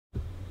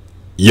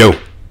Yo,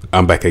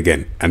 I'm back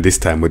again, and this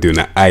time we're doing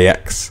an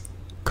Ajax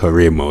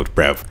career mode,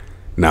 bruv.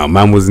 Now,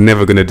 man was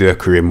never gonna do a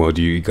career mode,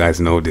 you guys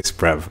know this,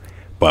 bruv.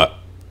 But,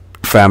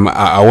 fam,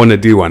 I want to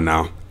do one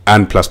now.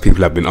 And plus,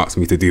 people have been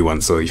asking me to do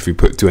one. So if you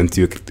put two and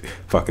two,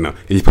 fucking hell,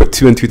 if you put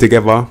two and two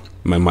together,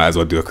 man might as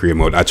well do a career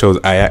mode. I chose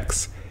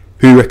Ajax.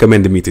 Who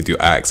recommended me to do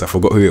Ajax? I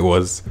forgot who it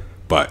was,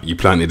 but you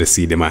planted a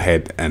seed in my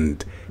head,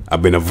 and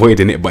I've been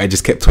avoiding it, but it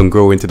just kept on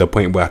growing to the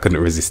point where I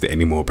couldn't resist it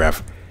anymore,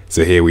 bruv.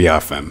 So here we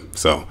are, fam.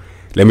 So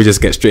let me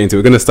just get straight into it.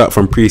 We're going to start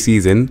from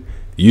pre-season.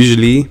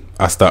 Usually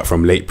I start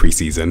from late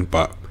pre-season,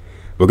 but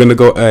we're going to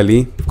go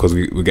early because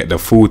we get the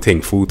full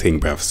thing,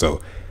 bruv. So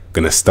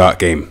going to start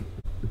game.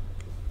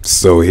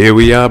 So here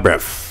we are,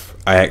 bruv.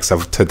 Ajax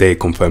have today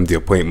confirmed the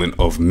appointment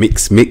of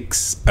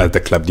MICZ as the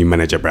club new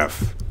manager,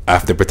 bruv. I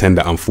have to pretend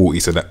that I'm 40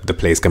 so that the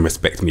players can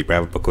respect me,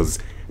 bruv, because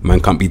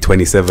man can't be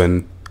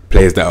 27.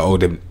 Players that are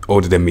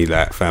older than me,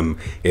 like, fam,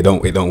 it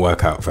don't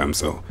work out, fam.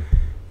 So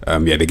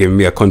yeah, they're giving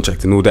me a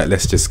contract and all that.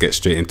 Let's just get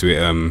straight into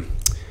it.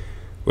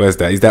 Where's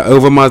that? Is that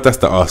Overmars? That's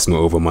the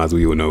Arsenal Overmars.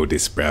 We all know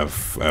this,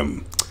 bruv.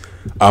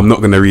 I'm not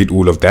going to read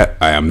all of that.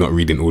 I am not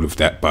reading all of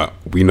that, but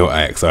we know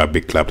Ajax are a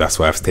big club. That's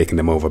why I've taken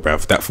them over,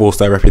 bruv. That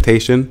 4-star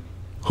reputation,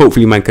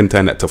 hopefully man can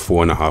turn that to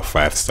 4.5,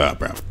 5-star,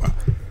 bruv. But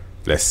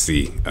let's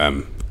see.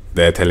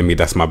 They're telling me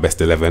that's my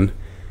best 11.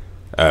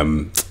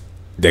 They're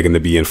going to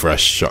be in for a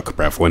shock,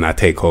 bruv. When I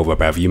take over,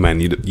 bruv,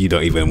 you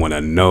don't even want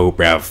to know,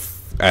 bruv.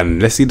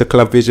 And let's see the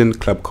club vision,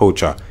 club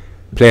culture.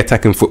 Play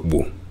attacking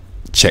football.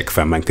 Check,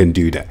 fam, man can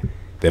do that.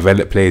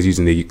 Develop players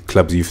using the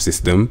club's youth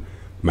system.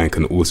 Man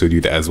can also do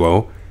that as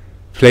well.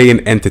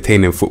 Playing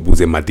entertaining football's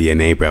in my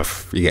DNA,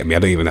 bruv. You get me? I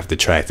don't even have to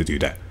try to do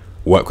that.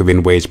 Work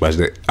within wage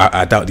budget.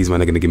 I doubt these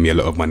men are going to give me a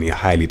lot of money. I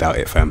highly doubt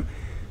it, fam.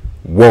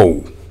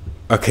 Whoa.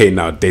 Okay,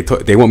 now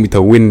they want me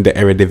to win the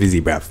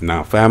Eredivisie, bruv.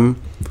 Now, fam,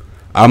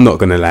 I'm not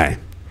going to lie.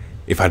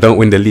 If I don't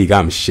win the league,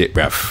 I'm shit,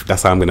 bruv.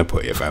 That's how I'm going to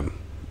put it, fam.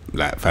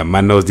 Like, fam,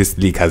 man knows this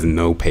league has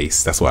no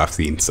pace. That's what I've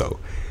seen. So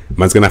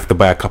man's going to have to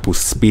buy a couple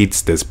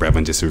speedsters, bruv,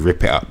 and just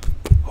rip it up.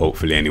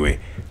 Hopefully, anyway.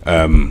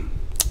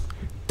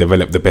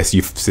 Develop the best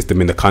youth system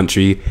in the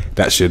country.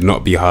 That should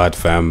not be hard,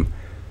 fam.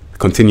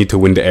 Continue to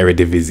win the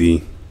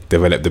Eredivisie.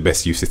 Develop the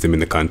best youth system in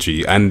the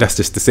country. And that's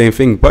just the same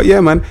thing. But yeah,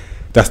 man,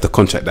 that's the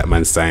contract that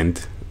man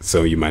signed.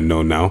 So you might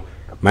know now.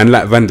 Man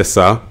like Van der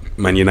Sar,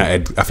 Man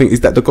United, I think,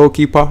 is that the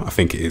goalkeeper? I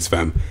think it is,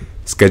 fam.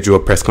 Schedule a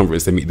press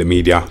conference to meet the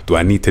media. Do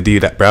I need to do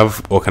that,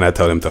 bruv? Or can I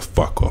tell them to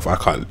fuck off? I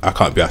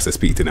can't be asked to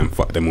speak to them.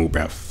 Fuck them all,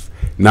 bruv.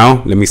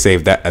 Now, let me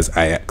save that as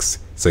Ajax,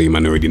 so you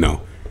might already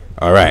know.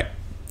 Alright.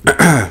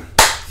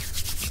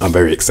 I'm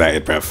very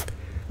excited, bruv.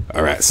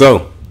 Alright,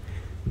 so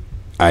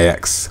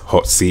Ajax,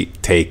 hot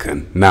seat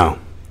taken. Now,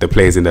 the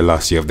players in the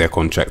last year of their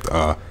contract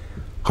are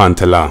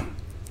Huntelaar.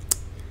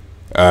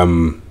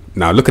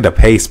 Now, look at the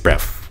pace,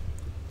 bruv.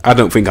 I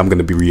don't think I'm going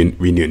to be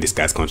renewing this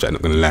guy's contract,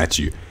 not going to lie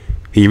to you.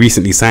 He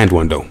recently signed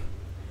one, though.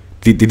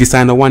 Did he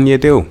sign a 1-year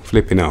deal?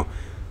 Flipping out.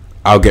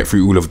 I'll get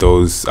through all of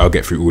those. They'll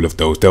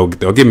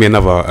give me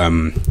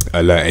another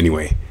alert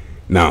anyway.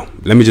 Now,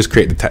 let me just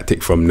create the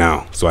tactic from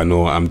now so I know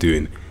what I'm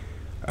doing.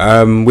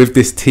 With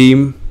this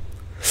team,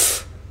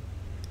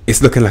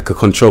 it's looking like a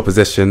control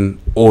possession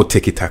or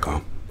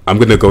tiki-taka. I'm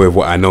going to go with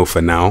what I know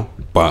for now,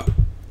 but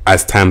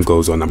as time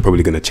goes on, I'm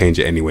probably going to change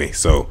it anyway.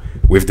 So,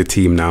 with the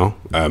team now,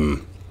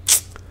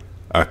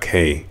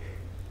 okay.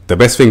 The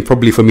best thing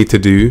probably for me to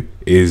do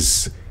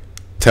is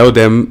tell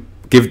them,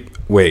 the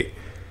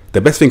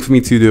best thing for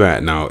me to do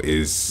right now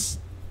is,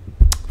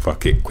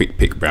 fuck it, quick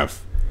pick,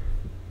 bruv.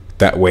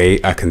 That way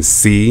I can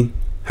see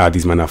how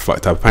these men are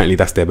fucked up. Apparently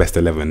that's their best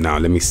 11 now.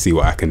 Let me see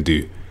what I can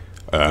do.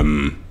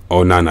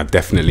 Onana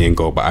definitely in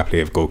goal, but I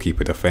play with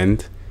goalkeeper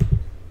defend.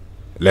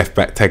 Left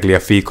back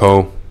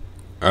Tagliafico.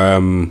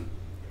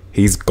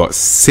 He's got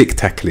sick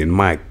tackling.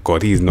 My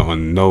God, he's not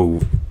on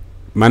no...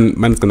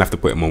 Man's gonna have to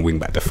put him on wing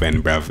back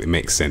defend, bruv. It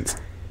makes sense.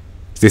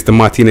 Is this the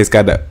Martinez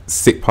guy that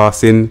sick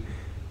passing?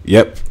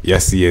 Yep,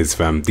 yes he is,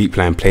 fam. Deep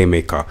line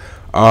playmaker.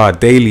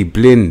 Daily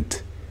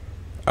Blind.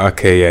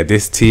 Okay, yeah,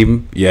 this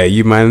team. Yeah,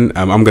 you man.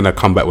 I'm gonna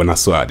come back when I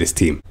sort out this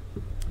team.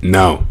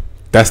 Now,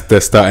 that's the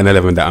starting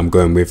 11 that I'm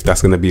going with.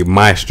 That's gonna be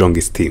my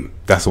strongest team.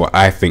 That's what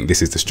I think.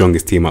 This is the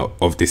strongest team out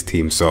of this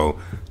team. So,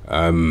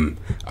 I'm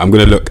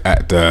gonna look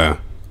at the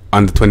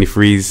under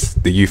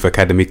 23s, the youth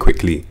academy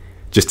quickly,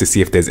 just to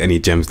see if there's any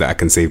gems that I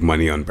can save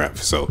money on, bruv.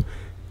 So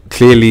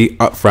clearly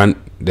up front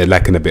they're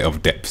lacking a bit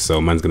of depth,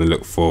 so man's gonna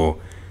look for,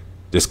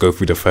 just go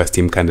through the first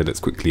team candidates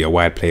quickly. A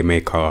wide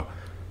playmaker,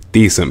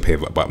 decent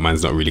pivot, but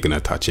man's not really gonna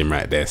touch him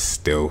right there.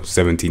 Still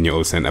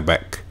 17-year-old centre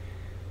back.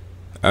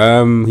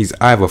 He's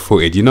either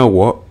footed. You know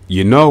what,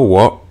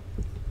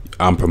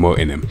 I'm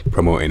promoting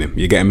him.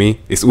 You get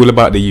me? It's all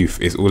about the youth,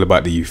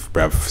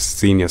 bruv.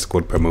 Senior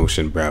squad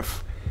promotion,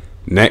 bruv.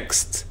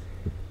 Next,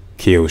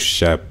 Keel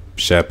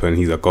Sherpen,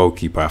 he's a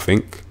goalkeeper, I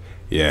think.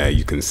 Yeah,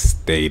 you can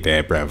stay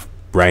there, bruv.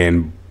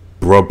 Brian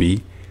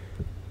Brobby.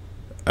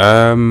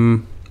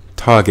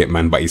 Target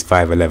man, but he's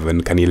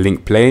 5'11". Can he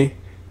link play?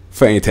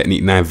 30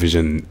 technique, 9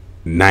 vision,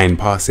 9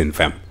 passing,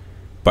 fam.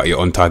 but you're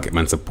on target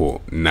man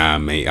support. Nah,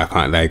 mate, I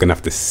can't lie. You're gonna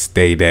have to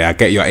stay there. I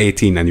get you're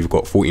 18 and you've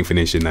got 14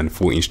 finishing and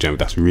 14 strength.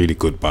 That's really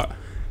good, but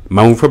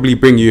man will probably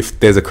bring you if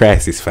there's a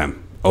crisis,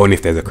 fam. Only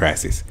if there's a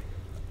crisis.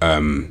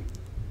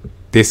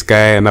 This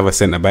guy, another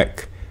centre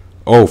back.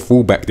 Oh,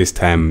 full back this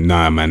time.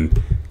 Nah, man,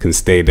 can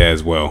stay there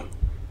as well.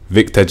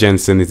 Victor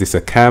Jensen, is this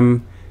a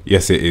cam?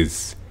 Yes, it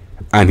is,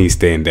 and he's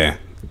staying there.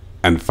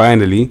 And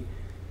finally,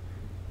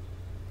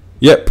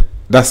 yep,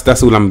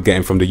 that's all I'm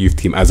getting from the youth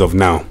team as of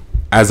now.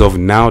 As of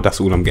now, that's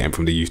all I'm getting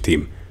from the youth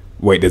team.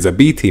 Wait, there's a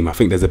B team. I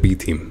think there's a B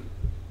team.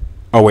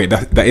 Oh wait,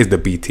 that is the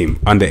B team.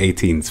 Under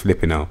 18s,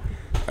 flipping out.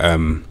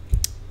 All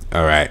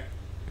right.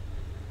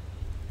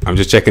 I'm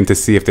just checking to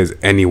see if there's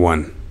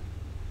anyone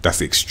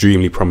that's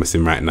extremely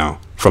promising right now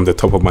from the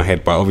top of my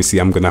head. But obviously,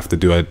 I'm gonna have to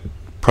do a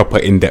proper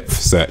in-depth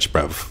search,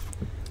 bruv.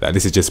 Like,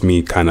 this is just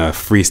me kind of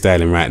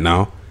freestyling right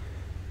now.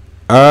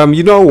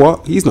 You know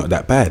what? He's not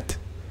that bad.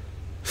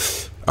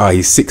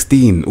 He's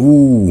 16.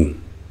 Ooh.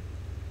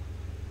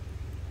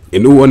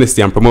 In all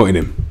honesty, I'm promoting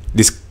him.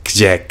 This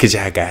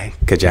Kaja guy,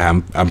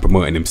 I'm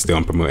promoting him still.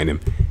 I'm promoting him.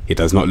 He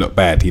does not look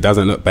bad. He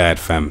doesn't look bad,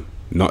 fam.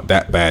 Not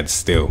that bad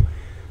still.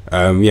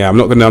 Yeah, I'm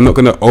not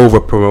gonna over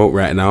promote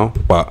right now,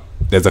 but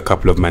there's a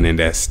couple of men in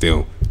there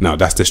still. Now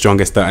that's the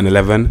strongest starting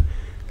 11.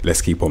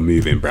 Let's keep on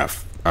moving,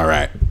 bruv. All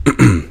right,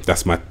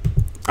 that's my.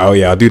 Oh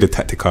yeah, I'll do the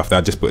tactic after.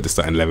 I just put the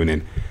starting 11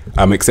 in.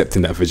 I'm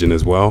accepting that vision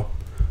as well.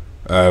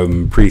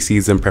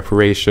 Pre-season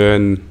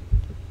preparation.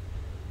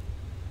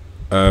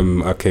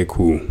 Okay,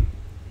 cool.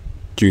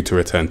 Due to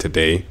return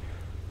today.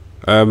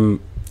 Nah,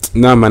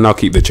 man, I'll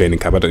keep the training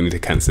cap. I don't need to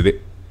cancel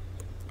it.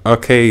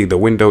 Okay, the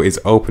window is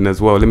open as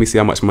well. Let me see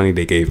how much money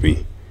they gave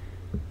me.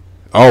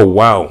 Oh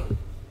wow,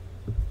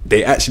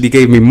 they actually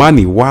gave me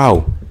money.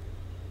 Wow,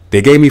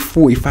 they gave me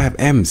 45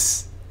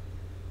 M's,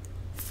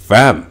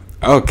 fam.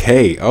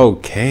 Okay,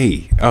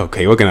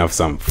 we're gonna have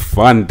some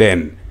fun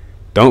then.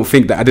 Don't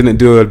think that I didn't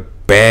do a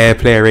bare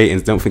player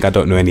ratings. Don't think I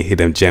don't know any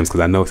hidden gems,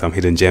 because I know some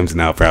hidden gems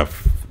now,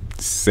 bruv.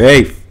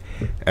 Safe.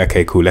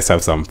 Okay, cool, let's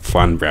have some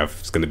fun, bruv.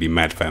 It's gonna be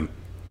mad, fam.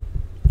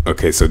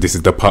 Okay, so this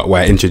is the part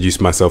where I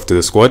introduce myself to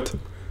the squad.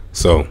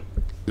 So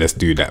let's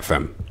do that,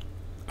 fam.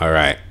 All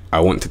right,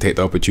 I want to take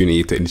the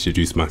opportunity to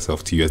introduce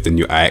myself to you as the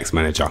new Ajax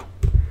manager.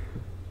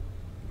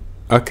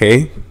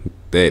 Okay,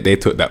 they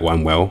took that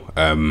one well.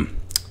 I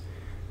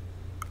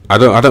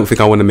don't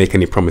think I want to make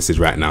any promises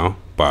right now,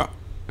 but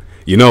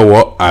you know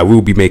what? I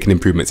will be making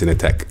improvements in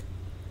attack.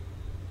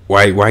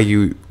 Why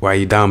you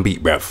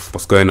downbeat, bruv?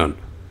 What's going on?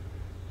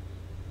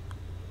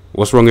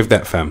 What's wrong with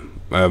that, fam?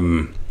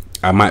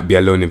 I might be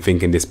alone in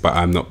thinking this, but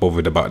I'm not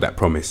bothered about that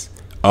promise.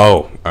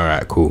 Oh, all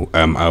right, cool.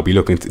 I'll be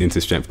looking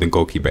into strengthening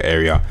goalkeeper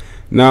area.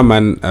 Nah,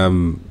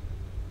 man.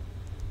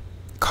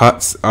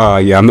 Cuts.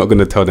 Yeah, I'm not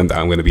gonna tell them that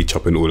I'm gonna be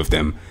chopping all of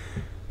them.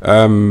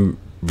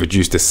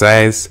 Reduce the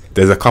size.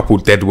 There's a couple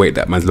dead weight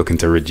that man's looking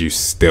to reduce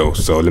still.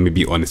 So let me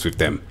be honest with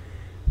them.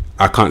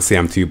 I can't say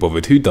I'm too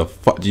bothered. Who the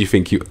fuck do you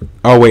think you?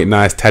 Oh wait,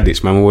 nah, it's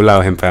Tadic, man. We'll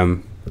allow him,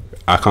 fam.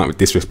 I can't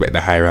disrespect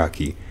the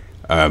hierarchy.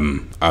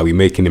 Are we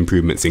making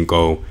improvements in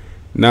goal?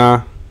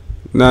 Nah.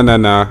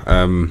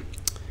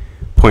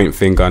 Point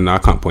finger. Nah, I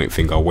can't point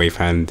finger. Wave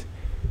hand.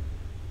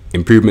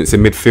 Improvements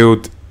in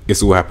midfield.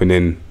 It's all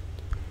happening.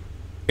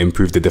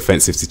 Improve the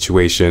defensive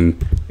situation.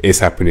 It's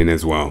happening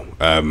as well.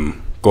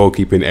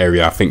 Goalkeeping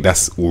area. I think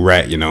that's all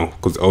right, you know,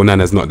 because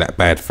Onana's not that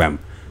bad, fam.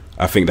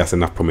 I think that's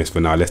enough promise for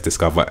now. Let's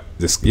discover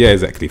this. Yeah,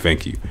 exactly.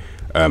 Thank you.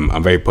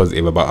 I'm very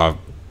positive about our.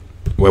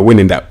 We're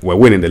winning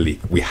the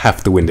league. We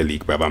have to win the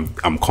league, bruv.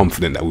 I'm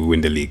confident that we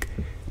win the league.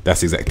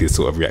 That's exactly the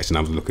sort of reaction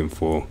I was looking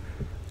for.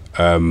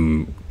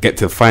 Get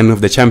to the final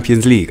of the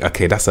Champions League.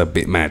 Okay, that's a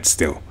bit mad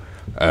still.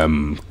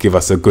 Give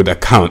us a good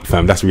account,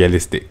 fam. That's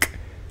realistic.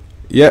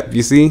 Yep,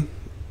 you see?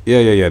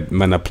 Yeah.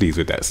 Man, I'm pleased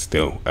with that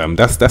still.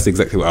 That's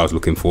exactly what I was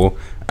looking for,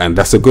 and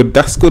that's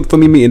good for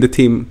me meeting the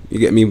team. You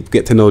get me?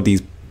 Get to know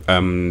these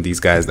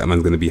guys that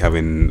man's gonna be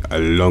having a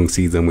long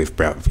season with,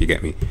 bruv. You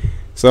get me?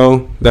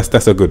 So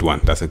that's a good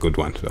one. That's a good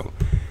one. So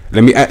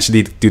let me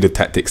actually do the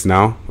tactics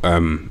now.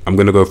 I'm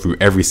gonna go through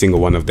every single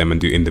one of them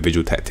and do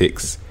individual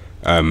tactics.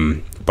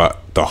 But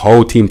the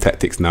whole team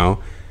tactics now.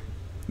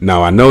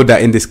 Now I know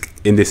that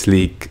in this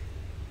league,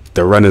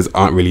 the runners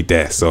aren't really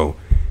there, so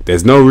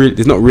there's not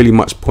really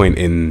much point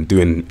in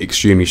doing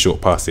extremely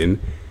short passing,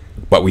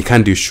 but we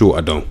can do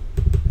shorter though,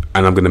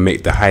 and I'm gonna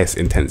make the highest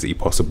intensity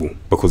possible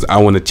because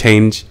I want to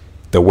change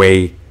the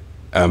way.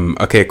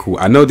 Okay, cool.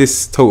 I know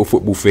this total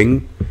football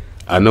thing.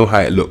 I know how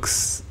it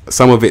looks.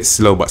 Some of it's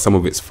slow, but some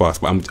of it's fast.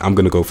 But I'm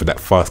gonna go for that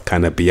fast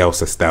kind of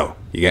Bielsa style.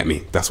 You get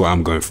me? That's what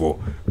I'm going for.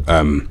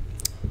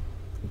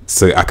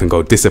 So I can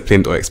go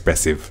disciplined or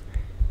expressive.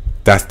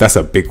 That's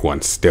a big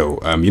one still.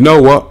 You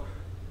know what?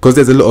 Because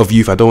there's a lot of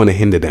youth, I don't want to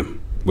hinder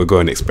them. We're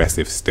going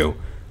expressive still.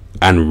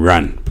 And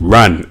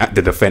run at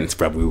the defense,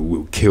 bruv.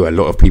 We'll kill a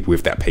lot of people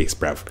with that pace,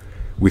 bruv.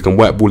 We can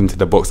work ball into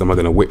the box. Am I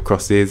gonna whip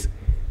crosses?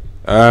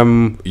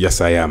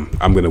 Yes, I am.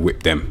 I'm gonna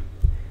whip them.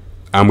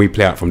 And we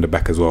play out from the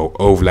back as well.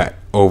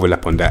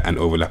 Overlap on that and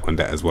overlap on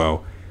that as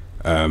well.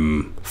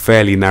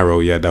 Fairly narrow,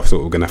 yeah, that's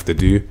what we're gonna have to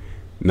do.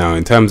 Now,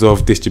 in terms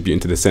of distributing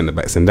to the centre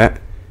backs and that,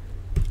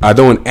 I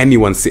don't want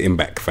anyone sitting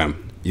back,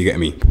 fam. You get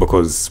me?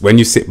 Because when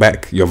you sit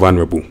back, you're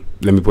vulnerable.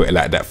 Let me put it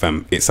like that,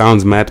 fam. It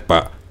sounds mad,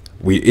 but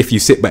if you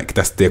sit back,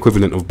 that's the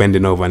equivalent of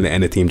bending over and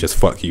letting the team just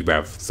fuck you,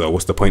 bruv. So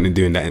what's the point in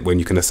doing that when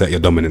you can assert your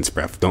dominance,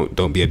 bruv?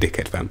 Don't be a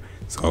dickhead, fam.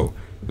 So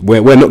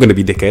we're not going to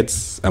be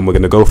dickheads, and we're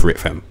going to go for it,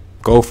 fam.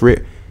 Go for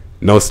it.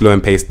 No slow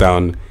and pace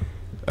down.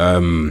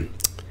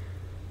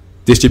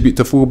 Distribute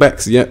to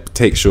fullbacks. Yep.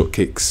 Take short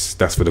kicks.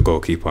 That's for the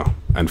goalkeeper.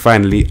 And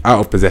finally, out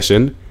of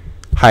possession,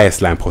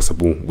 highest line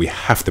possible. We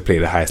have to play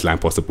the highest line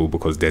possible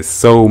because there's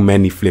so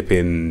many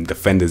flipping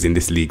defenders in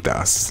this league that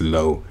are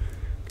slow.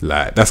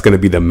 Like, that's going to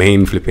be the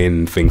main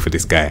flipping thing for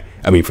this guy.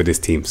 I mean, for this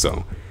team.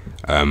 So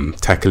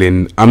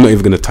tackling, I'm not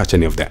even going to touch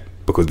any of that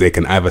because they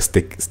can either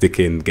stick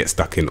in, get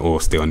stuck in,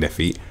 or stay on their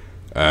feet.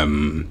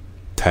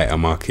 Tighter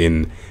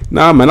marking.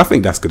 Nah, man, I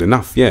think that's good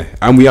enough. Yeah,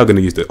 and we are going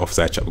to use the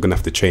offside trap. We're going to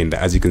have to train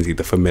that. As you can see,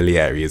 the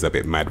familiarity is a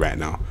bit mad right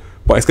now,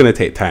 but it's going to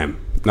take time.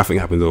 Nothing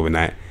happens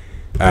overnight,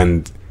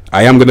 and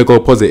I am going to go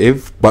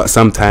positive, but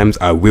sometimes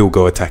I will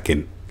go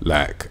attacking.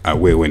 Like, I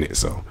will win it.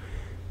 So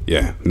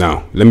yeah.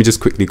 Now let me just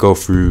quickly go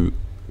through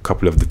a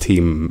couple of the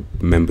team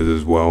members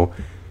as well.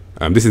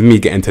 This is me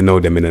getting to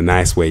know them in a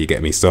nice way, you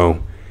get me?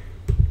 So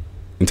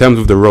in terms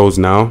of the roles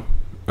now,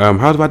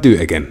 how do I do it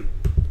again?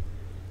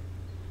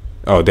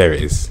 Oh, there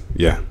it is.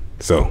 Yeah.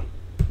 So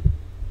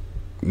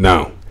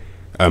now,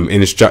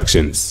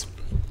 instructions.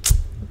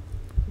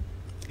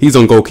 He's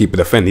on goalkeeper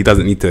defend. He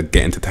doesn't need to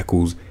get into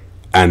tackles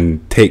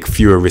and take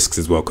fewer risks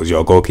as well, because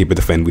you're a goalkeeper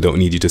defend. We don't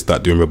need you to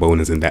start doing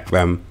Rabonas and that,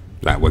 fam.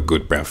 Like, we're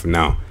good, bruv.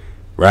 Now,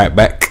 right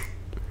back.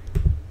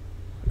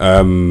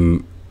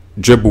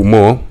 Dribble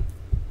more,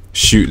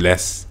 shoot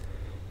less,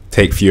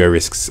 take fewer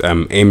risks.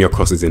 Aim your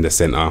crosses in the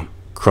centre,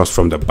 cross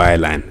from the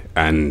byline,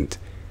 and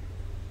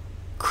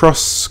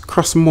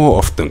cross more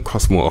often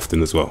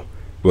as well.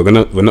 We're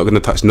not gonna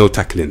touch no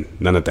tackling,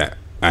 none of that,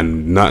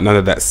 and none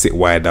of that sit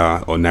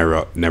wider or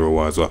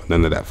narrower as well.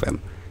 None of that,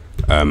 fam.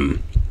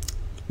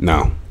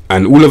 Now,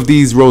 and all of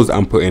these roles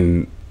I'm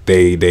putting,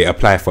 they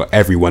apply for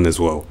everyone as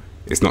well.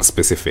 It's not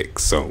specific,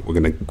 so we're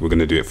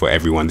gonna do it for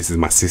everyone. This is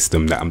my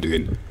system that I'm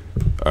doing.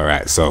 All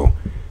right, so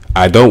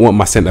I don't want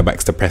my centre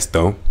backs to press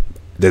though.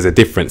 There's a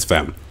difference,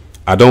 fam.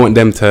 I don't want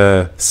them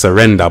to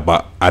surrender,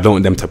 but I don't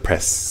want them to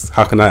press.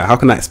 How can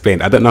I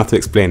explain? I don't know how to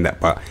explain that,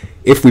 but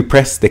if we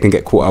press, they can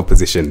get caught out of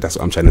position. That's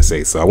what I'm trying to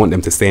say. So I want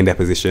them to stay in their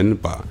position,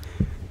 but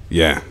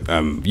yeah,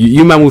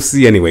 you man will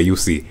see anyway. You'll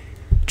see.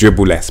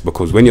 Dribble less,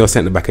 because when you're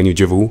centre back and you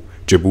dribble,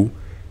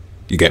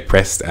 you get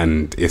pressed,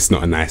 and it's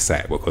not a nice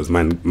sight because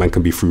man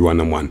can be through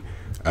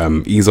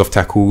 1-on-1. Ease off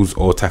tackles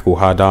or tackle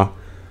harder.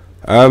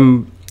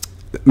 I'm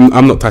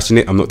not touching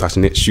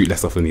it. Shoot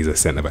less often. He's a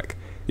centre back.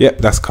 Yep,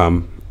 that's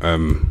calm.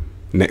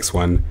 Next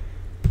one,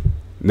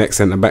 next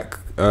centre back.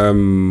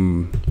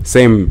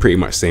 Pretty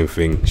much same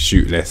thing.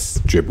 Shoot less,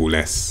 dribble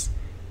less,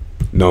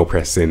 no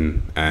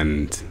pressing,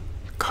 and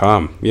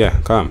calm.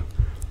 Yeah, calm.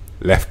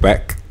 Left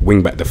back,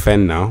 wing back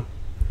defend now.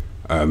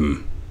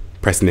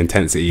 Pressing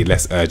intensity,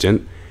 less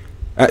urgent.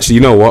 Actually,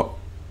 you know what?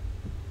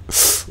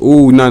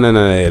 Oh no,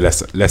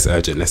 less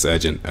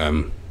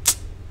urgent.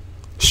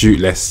 Shoot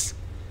less.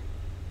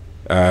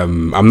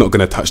 I'm not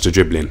gonna touch the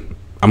dribbling.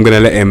 I'm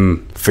gonna let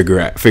him figure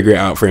it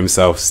out for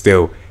himself.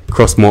 Still,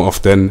 cross more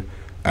often,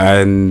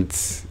 and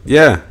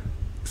yeah,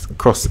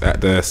 cross at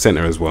the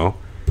center as well.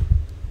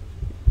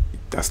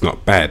 That's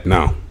not bad.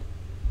 Now,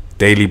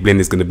 Daily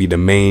Blind is gonna be the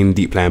main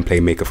deep line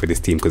playmaker for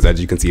this team, because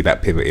as you can see,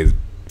 that pivot is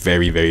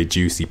very, very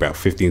juicy. About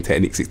 15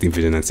 technique, 16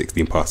 vision, and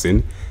 16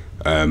 passing.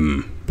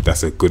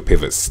 That's a good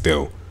pivot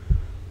still.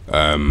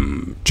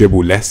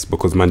 Dribble less,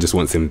 because man just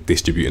wants him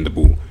distributing the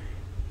ball.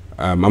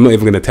 I'm not even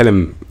going to tell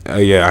him.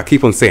 Yeah, I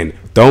keep on saying,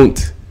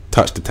 don't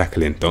touch the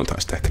tackling. Don't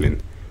touch tackling.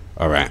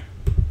 All right.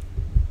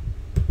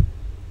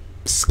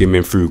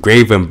 Skimming through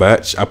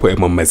Gravenberch, I put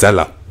him on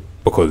Mazzella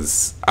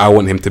because I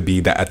want him to be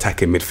that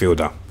attacking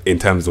midfielder, in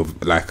terms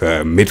of like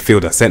a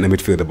midfielder, centre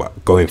midfielder,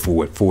 but going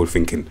forward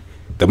thinking.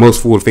 The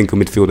most forward thinking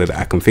midfielder that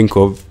I can think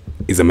of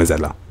is a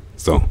Mazzella.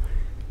 So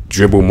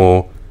dribble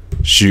more,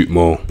 shoot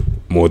more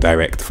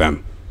direct,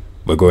 fam.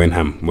 We're going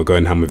ham. We're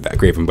going ham with that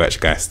Gravenberch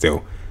guy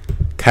still.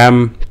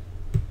 Cam,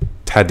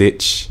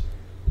 Tadic.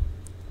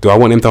 Do I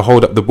want him to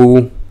hold up the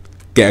ball,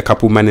 get a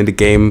couple man in the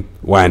game?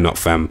 Why not,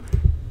 fam?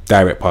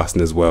 Direct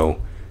passing as well.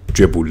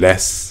 Dribble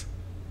less.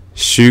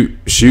 Shoot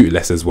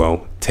less as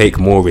well. Take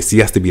more risks. He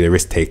has to be the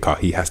risk taker.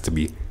 He has to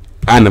be.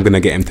 And I'm going to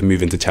get him to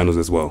move into channels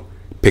as well.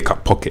 Pick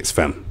up pockets,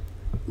 fam.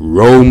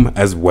 Roam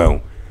as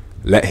well.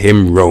 Let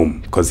him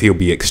roam, because he'll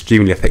be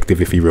extremely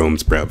effective if he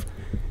roams, bruv.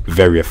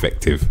 Very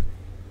effective.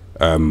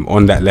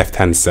 On that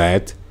left-hand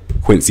side,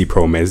 Quincy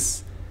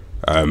Promes.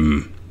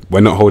 We're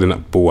not holding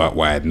up ball out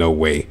wide. No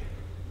way.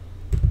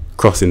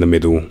 Cross in the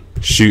middle.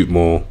 Shoot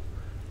more.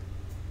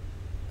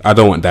 I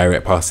don't want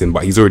direct passing,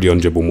 but he's already on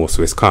dribble more,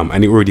 so it's calm.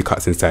 And he already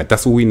cuts inside.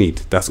 That's all we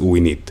need. That's all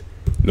we need.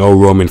 No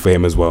roaming for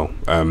him as well.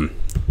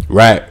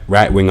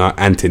 Right winger,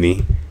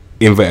 Anthony.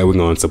 Inverted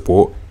winger on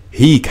support.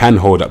 He can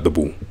hold up the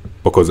ball,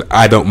 because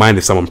I don't mind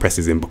if someone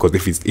presses him, because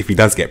if he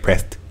does get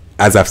pressed,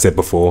 as I've said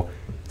before,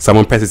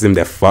 someone presses him,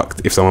 they're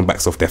fucked. If someone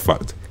backs off, they're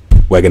fucked.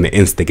 We're gonna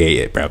instigate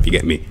it, bruv. You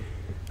get me?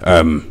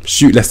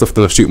 Shoot less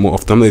often or shoot more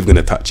often. I'm not even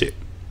gonna touch it.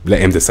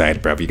 Let him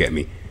decide, bruv. You get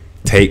me?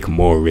 Take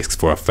more risks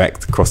for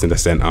effect. Crossing the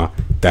center,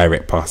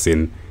 direct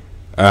passing.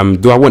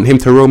 Do I want him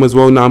to roam as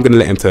well? No, I'm gonna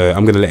let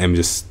him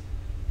just.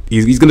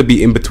 He's gonna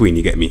be in between.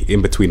 You get me?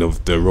 In between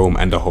of the roam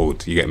and the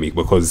hold. You get me?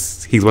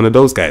 Because he's one of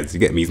those guys. You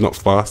get me? He's not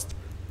fast.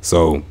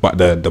 So, but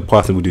the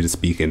passing will do the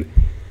speaking.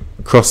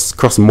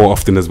 Cross more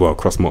often as well.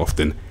 Cross more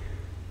often.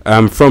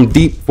 From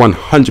deep,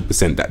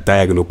 100% that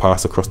diagonal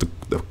pass across the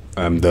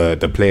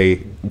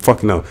play.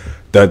 Fucking no,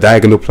 the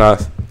diagonal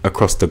pass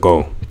across the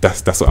goal.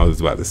 That's what I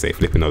was about to say.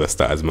 Flipping all the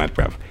starters mad,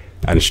 bruv.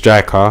 And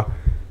striker,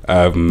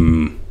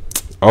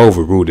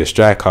 overrule the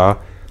striker.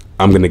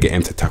 I'm gonna get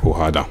him to tackle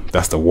harder.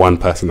 That's the one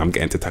person I'm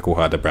getting to tackle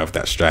harder, bruv.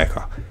 That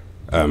striker.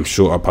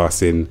 Shorter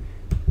passing,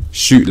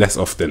 shoot less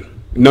often.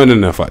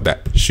 No, fuck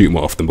that. Shoot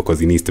more often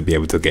because he needs to be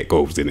able to get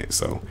goals in it.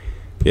 So,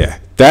 yeah,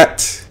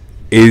 that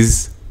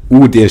is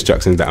all the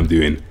instructions that I'm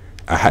doing.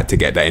 I had to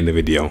get that in the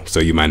video so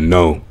you man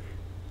know.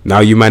 Now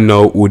you man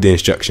know all the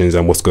instructions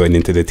and what's going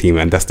into the team,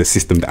 and that's the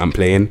system that I'm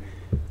playing.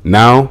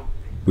 Now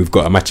we've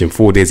got a match in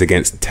 4 days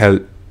against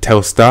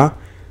Telstar,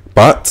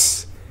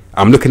 but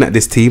I'm looking at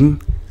this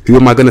team. Who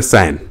am I gonna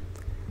sign?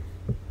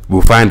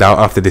 We'll find out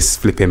after this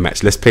flipping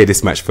match. Let's play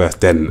this match first,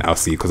 then I'll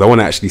see, because I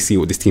want to actually see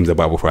what this team's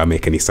about before I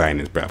make any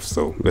signings, bruv.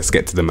 So let's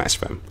get to the match,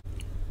 fam.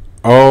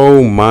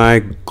 Oh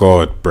my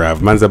god,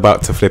 bruv. Man's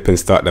about to flip and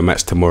start the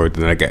match tomorrow,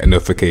 then I get a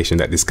notification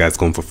that this guy's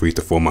gone for 3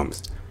 to 4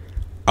 months.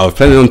 I was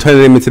planning on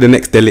turning him into the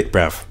next Delit,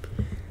 bruv.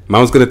 Man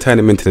was going to turn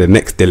him into the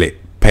next Delit.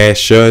 Pair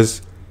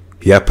Schurz,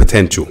 he had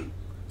potential,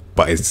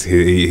 but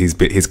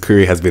his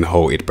career has been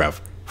halted,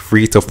 bruv.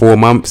 3 to 4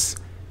 months,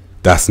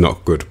 that's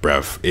not good,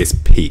 bruv. It's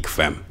peak,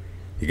 fam.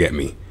 You get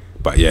me?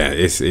 But yeah,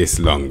 it's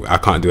long. I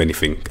can't do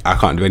anything.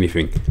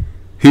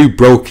 Who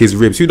broke his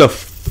ribs? Who the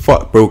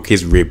fuck broke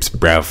his ribs,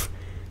 bruv?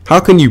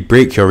 How can you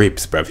break your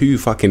ribs, bruv? Who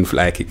fucking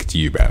fly kicked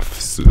you, bruv?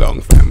 It's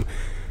long, fam.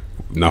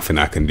 Nothing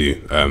I can do.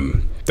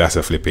 That's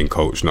a flipping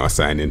coach, not a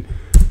signing.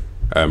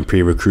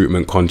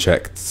 Pre-recruitment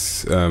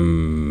contracts.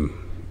 They're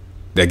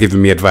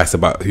giving me advice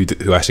about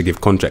who I should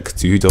give contracts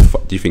to. Who the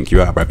fuck do you think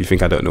you are, bruv? You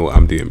think I don't know what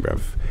I'm doing,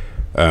 bruv?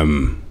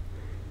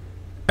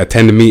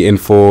 Attend a meeting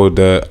for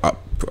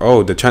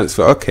the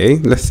transfer. Okay,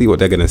 let's see what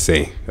they're gonna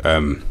say.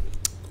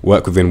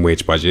 Work within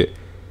wage budget.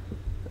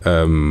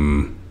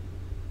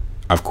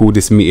 I've called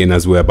this meeting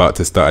as we're about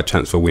to start a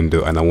transfer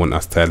window, and I want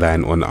us to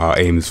align on our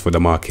aims for the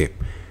market.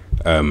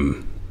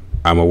 I'm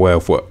aware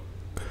of what.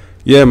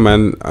 Yeah,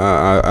 man.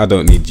 I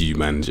don't need you,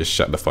 man. Just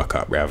shut the fuck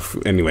up,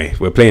 bruv. Anyway,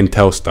 we're playing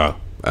Telstar.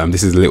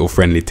 This is a little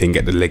friendly thing.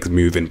 Get the legs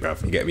moving,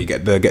 bruv. You get me?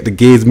 Get the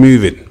gears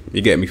moving.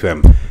 You get me,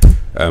 fam?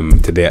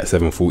 Today at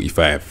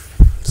 7:45.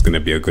 It's gonna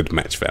be a good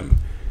match, fam.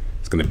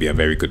 It's gonna be a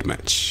very good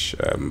match.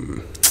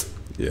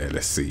 Yeah,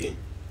 let's see.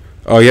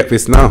 Oh, yep,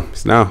 it's now.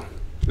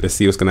 Let's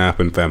see what's gonna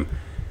happen, fam.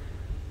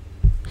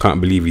 Can't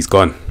believe he's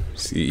gone.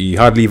 He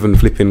hardly even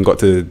flipping got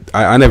to.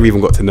 I never even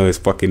got to know his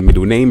fucking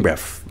middle name,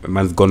 bruv. The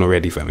man's gone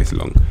already, fam. It's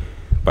long.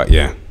 But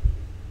yeah,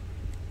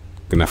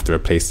 gonna have to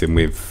replace him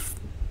with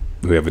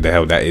whoever the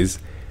hell that is,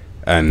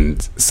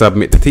 and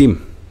submit the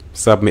team.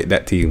 Submit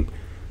that team.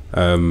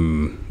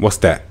 What's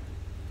that?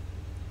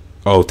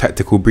 Oh,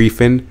 tactical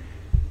briefing.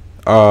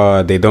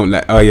 They don't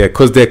like. Oh yeah,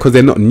 cause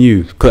they're not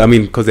new.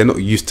 Cause they're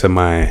not used to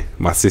my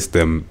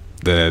system.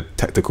 The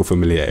tactical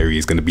familiarity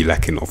is gonna be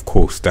lacking. Of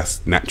course,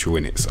 that's natural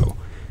in it. So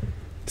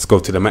let's go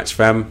to the match,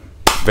 fam.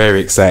 Very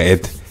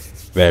excited.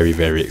 Very,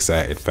 very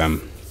excited,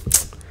 fam.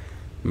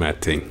 Mad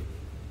thing.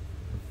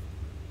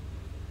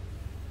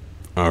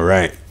 All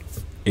right,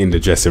 in the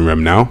dressing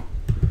room now.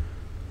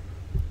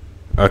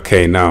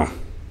 Okay, now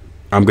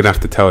I'm gonna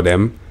have to tell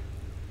them.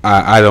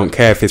 I don't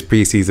care if it's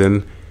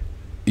preseason.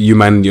 You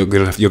man, you're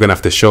gonna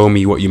have to show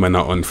me what you man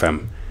are on,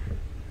 fam.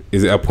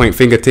 Is it a point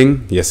finger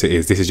thing? Yes, it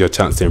is. This is your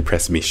chance to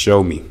impress me.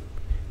 Show me.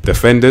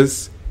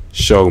 Defenders,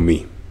 show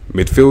me.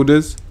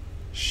 Midfielders,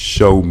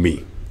 show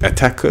me.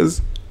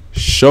 Attackers,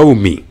 show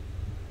me.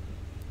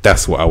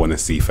 That's what I want to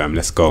see, fam.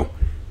 Let's go.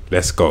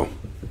 Let's go.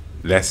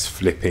 Let's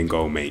flipping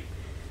go, mate.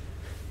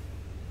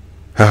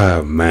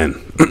 Ah, man.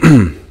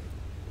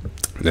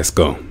 Let's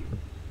go.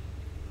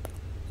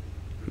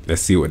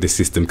 Let's see what this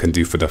system can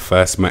do for the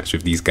first match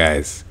with these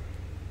guys.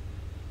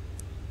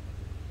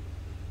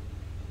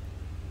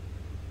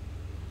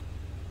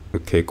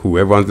 Okay, cool.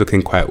 Everyone's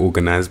looking quite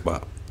organized,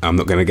 but I'm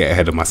not going to get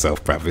ahead of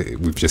myself, bruv.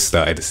 We've just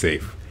started to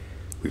save.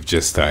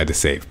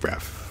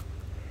 Bruv.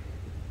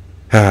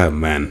 Ah,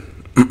 man.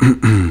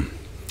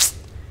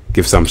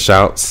 Give some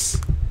shouts.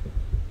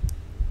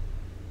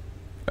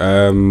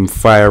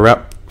 Fire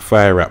up.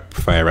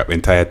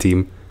 Entire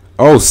team.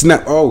 Oh,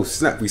 snap.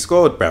 We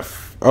scored,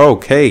 bruv.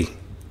 Okay.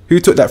 Who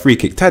took that free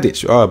kick?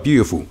 Tadic. Oh,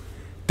 beautiful.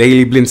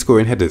 Daily Blind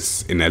scoring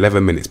headers in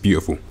 11 minutes.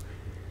 Beautiful,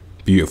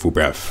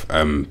 bruv.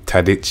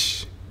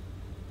 Tadic.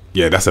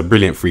 Yeah, that's a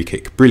brilliant free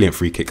kick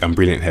and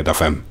brilliant header,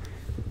 fam.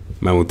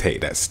 Man will take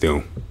that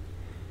still.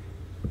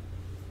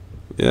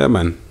 Yeah,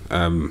 man.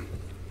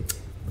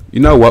 You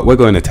know what? We're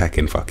going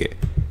attacking. Fuck it.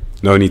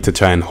 No need to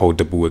try and hold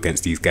the ball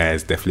against these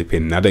guys. They're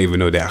flipping. I don't even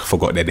know that. I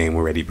forgot their name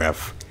already,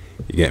 bruv.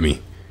 You get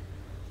me?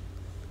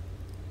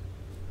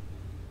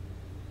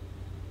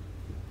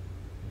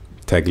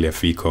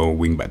 Tagliafico,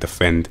 wing back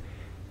defend.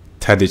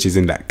 Tadic is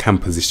in that cam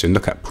position.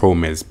 Look at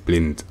Promes,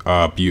 Blind.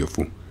 Ah,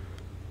 beautiful.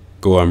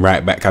 Go on,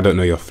 right back. I don't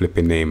know your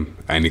flipping name.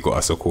 And he got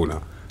us a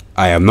corner.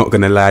 I am not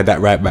going to lie, that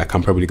right back,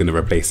 I'm probably going to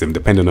replace him,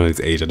 depending on his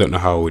age. I don't know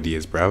how old he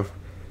is, bruv.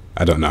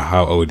 I don't know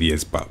how old he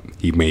is, but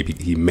he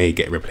may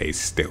get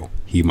replaced still.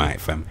 He might,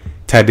 fam.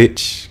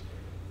 Tadic.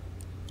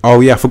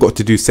 Oh, yeah, I forgot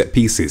to do set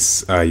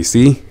pieces. You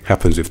see?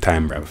 Happens with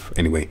time, bruv.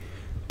 Anyway.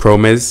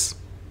 Promes.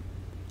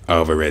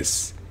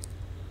 Alvarez.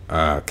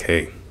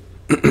 Okay.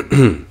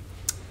 If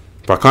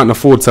I can't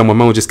afford someone,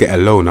 man will just get a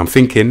loan. I'm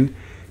thinking,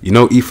 you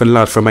know, Ethan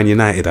Ladd from Man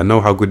United. I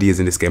know how good he is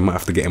in this game. I might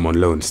have to get him on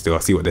loan still.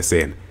 I'll see what they're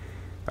saying.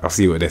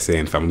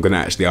 Fam. I'm going to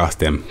actually ask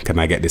them, can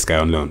I get this guy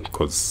on loan?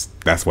 Because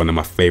that's one of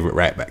my favourite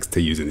right backs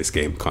to use in this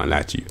game. Can't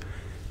lie to you.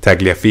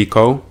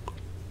 Tagliafico.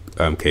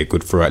 Okay,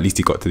 good for her. At least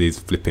he got to these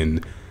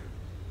flipping...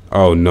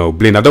 Oh, no.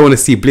 Blind. I don't want to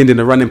see Blind in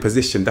a running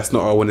position. That's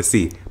not what I want to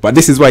see. But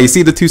this is why. You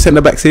see the two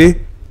centre-backs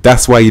here?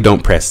 That's why you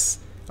don't press.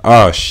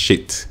 Oh,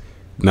 shit.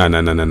 No.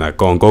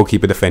 Go on,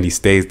 goalkeeper defend. He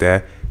stays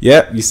there.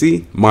 Yeah, you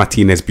see?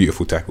 Martinez,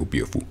 beautiful tackle.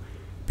 Beautiful.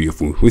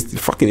 It's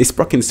fucking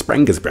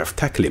Sprangers, bruv.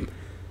 Tackle him.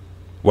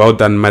 Well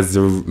done,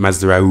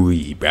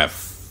 Mazraoui, bruv.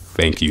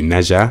 Thank you,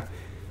 Naja.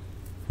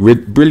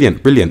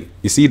 Brilliant.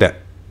 You see that?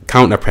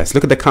 Counter press.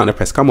 Look at the counter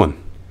press. Come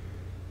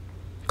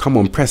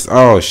on, press.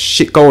 Oh,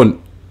 shit. Go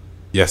on.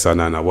 Yes,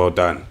 no. Well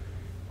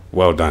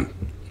done.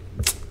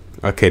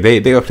 Okay,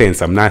 they were playing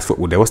some nice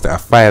football there. What's that? A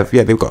 5?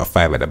 Yeah, they've got a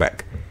 5 at the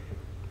back.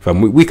 Fam,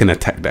 we can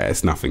attack that.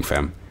 It's nothing,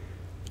 fam.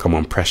 Come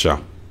on, pressure.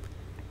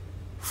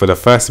 For the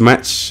first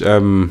match,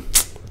 I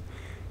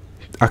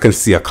can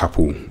see a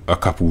couple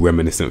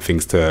reminiscent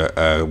things to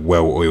a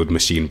well-oiled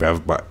machine,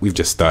 bruv. But we've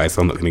just started,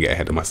 so I'm not going to get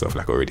ahead of myself,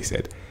 like I already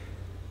said.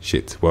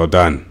 Shit, well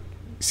done.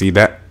 See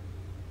that?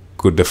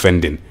 Good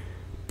defending.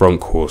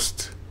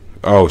 Bronkhorst.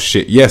 Oh,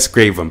 shit. Yes,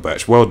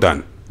 Gravenberch. Well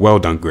done,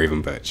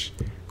 Gravenberch.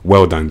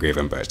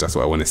 That's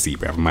what I want to see,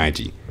 bruv. My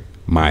G.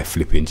 My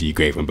flipping G,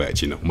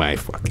 Gravenberch, you know. My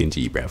fucking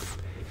G, bruv.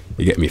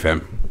 You get me,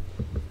 fam?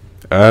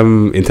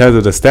 In terms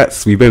of the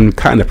stats, we've been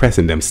kind of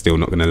pressing them still,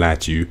 not going to lie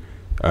to you.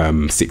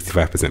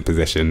 65%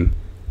 possession.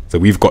 So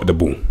we've got the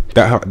ball.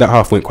 That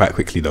half went quite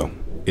quickly, though.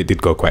 It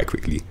did go quite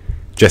quickly.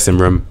 Dressing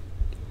room.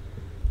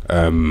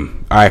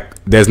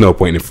 There's no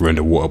point in throwing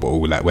the water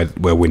bottle. Like,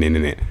 we're winning,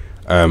 innit?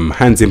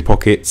 Hands in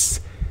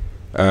pockets.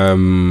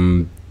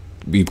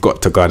 We've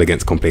got to guard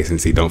against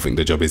complacency. Don't think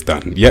the job is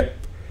done. Yep.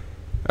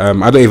 I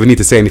don't even need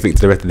to say anything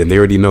to the rest of them. They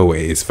already know what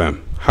it is,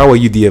 fam. How are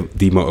you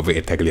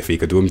demotivated,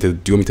 Tagliafico? Do you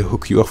want me to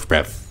hook you off,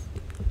 bruv?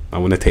 I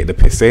want to take the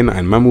piss, saying,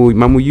 and man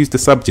will use the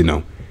sub, you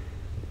know.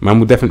 Man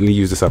will definitely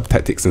use the sub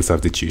tactics and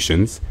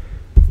substitutions,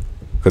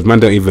 because man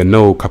don't even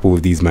know a couple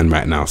of these men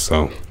right now.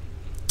 So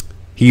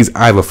he's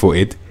either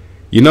footed.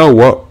 You know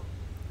what?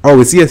 Oh,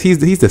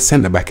 he's the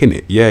centre back,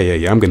 innit?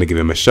 Yeah. I'm gonna give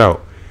him a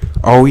shout.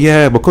 Oh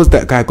yeah, because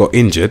that guy got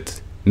injured.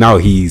 Now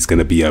he's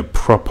gonna be a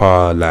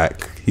proper,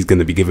 like, he's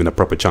gonna be given a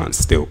proper chance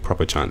still,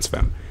 proper chance,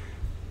 fam.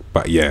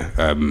 But yeah,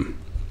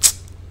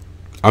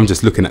 I'm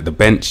just looking at the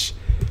bench.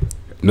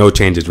 No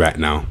changes right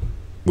now.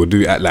 We'll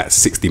do it at like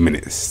 60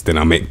 minutes. Then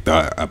I'll make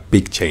a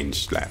big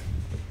change. Like,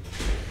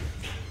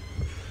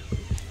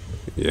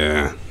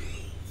 yeah.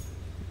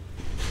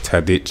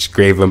 Tadic,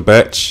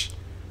 Gravenberch.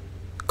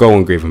 Go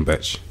on,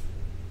 Gravenberch.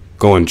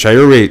 Go on,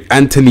 Traore.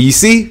 Anthony, you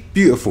see?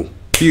 Beautiful.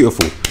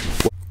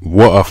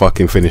 What a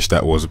fucking finish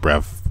that was,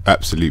 bruv.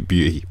 Absolute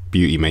beauty.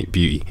 Beauty, mate.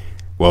 Beauty.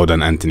 Well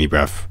done, Anthony,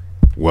 bruv.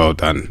 Well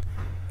done.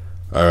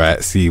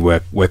 Alright, see,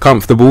 we're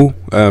comfortable.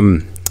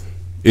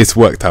 It's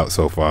worked out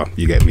so far.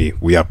 You get me?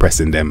 We are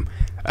pressing them.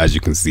 As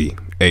you can see,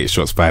 8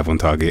 shots, 5 on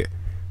target,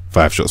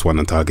 5 shots, 1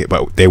 on target,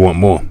 but they want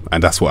more,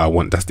 and that's what I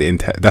want. That's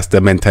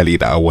the mentality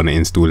that I want to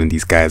install in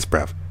these guys,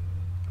 bruv.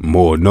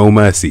 More, no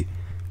mercy.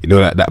 You know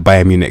that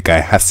Bayern Munich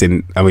guy,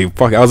 Hassan. I mean,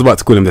 fuck it, I was about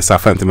to call him the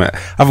Southampton man.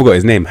 I forgot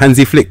his name.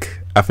 Hansi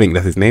Flick. I think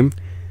that's his name.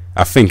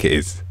 I think it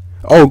is.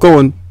 Oh, go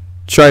on,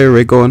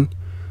 Traore, go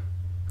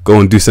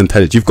on, do some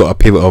talent. You've got a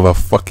pivot over.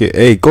 Fuck it.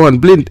 Hey, go on,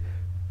 Blind.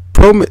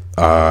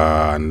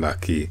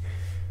 Unlucky.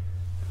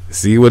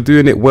 See, we're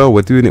doing it well.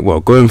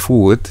 Going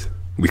forward,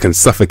 we can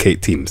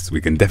suffocate teams. We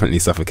can definitely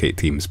suffocate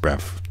teams,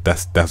 bruv.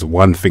 That's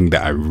one thing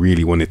that I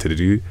really wanted to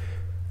do,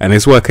 and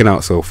it's working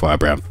out so far,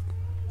 bruv.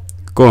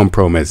 Go on,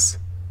 Promes.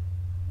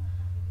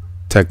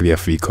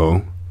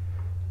 Tagliafico.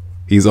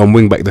 He's on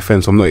wing back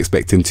defense, so I'm not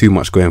expecting too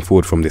much going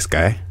forward from this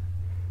guy.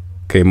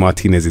 Okay,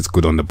 Martinez is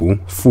good on the ball.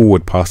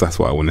 Forward pass, that's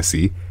what I want to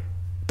see.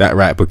 That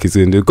right back is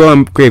going to do. Go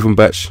on,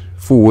 Gravenberch.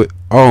 Forward.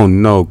 Oh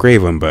no,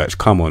 Gravenberch.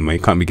 Come on, man.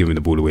 You can't be giving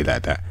the ball away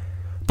like that.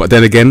 But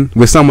then again,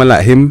 with someone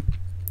like him,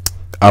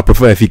 I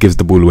prefer if he gives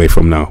the ball away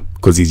from now,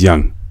 because he's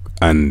young,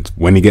 and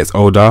when he gets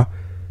older,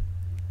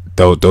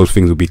 those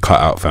things will be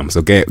cut out, fam.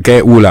 So get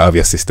it all out of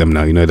your system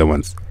now. You know the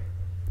ones.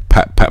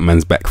 Pat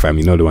man's back, fam.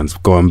 You know the ones.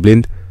 Go on,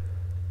 Blind.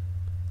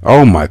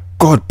 Oh my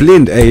God,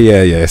 blind. Hey,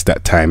 yeah, it's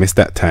that time. It's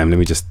that time. Let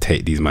me just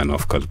take these man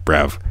off, cause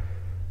bruv,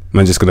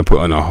 man, just gonna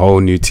put on a whole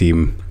new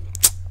team.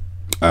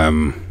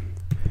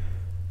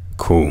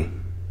 Cool.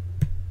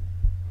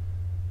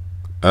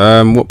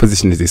 What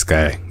position is this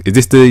guy? Is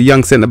this the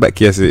young centre back?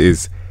 Yes, it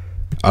is.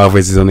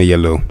 Alvarez is on a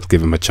yellow. Let's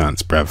give him a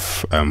chance,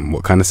 bruv.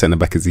 What kind of centre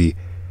back is he?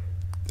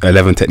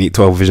 11 technique,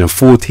 12 vision,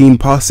 14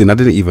 passing. I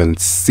didn't even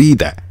see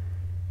that.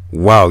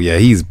 Wow, yeah,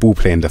 he's ball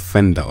playing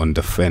defender on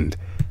defend.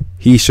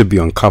 He should be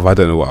on cover. I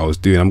don't know what I was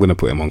doing. I'm gonna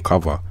put him on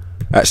cover.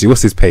 Actually,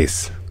 what's his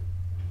pace?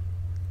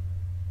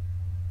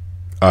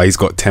 Oh, he's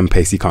got 10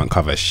 pace. He can't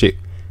cover shit.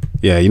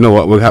 Yeah, you know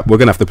what? We're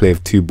gonna have to play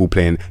with 2 ball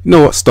playing. You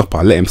know what?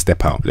 Stopper. Let him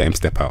step out. Let him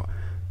step out.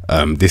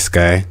 This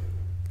guy.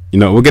 You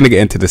know, we're gonna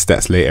get into the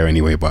stats later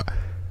anyway. But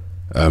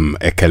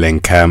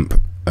Ekelen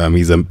Camp.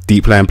 He's a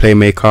deep line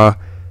playmaker.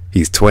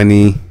 He's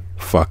 20.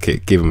 Fuck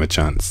it. Give him a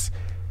chance.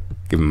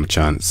 Give him a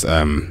chance.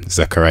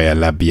 Zachariah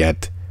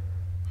Labiad.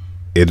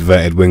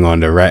 Inverted winger on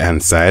the right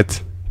hand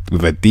side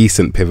with a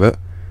decent pivot.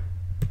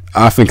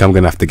 I think I'm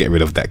gonna have to get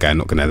rid of that guy,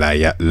 not gonna lie.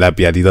 Yeah,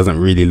 Labiad, he doesn't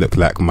really look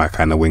like my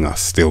kind of winger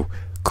still.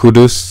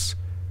 Kudus.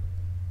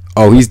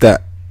 Oh, he's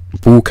that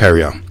ball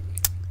carrier.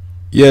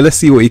 Yeah, let's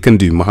see what he can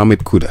do.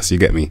 Mohamed Kudus, you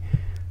get me?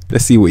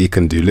 Let's see what he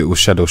can do. Little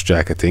shadow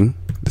striker thing.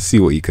 Let's see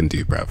what he can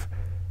do, bruv.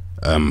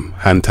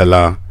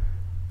 Hantala,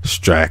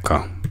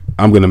 striker.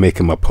 I'm gonna make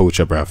him a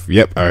poacher, bruv.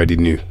 Yep, I already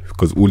knew,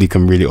 because all he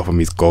can really offer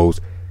me is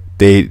goals.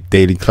 Daily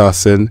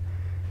Klassen.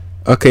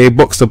 Okay,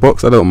 box to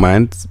box, I don't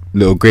mind.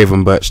 Little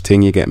Gravenberch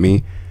thing, you get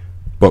me?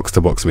 Box to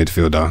box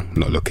midfielder,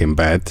 not looking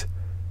bad.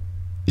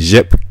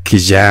 Jep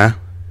Kija.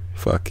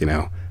 Fucking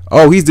hell.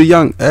 Oh, he's the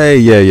young. Hey,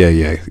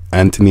 yeah.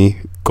 Anthony,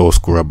 goal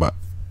scorer, but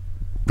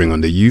bring on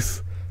the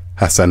youth.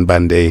 Hassan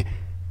Bande,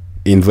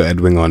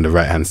 inverted winger on the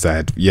right hand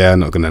side. Yeah,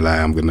 I'm not gonna lie,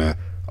 I'm gonna.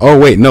 Oh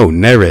wait, no,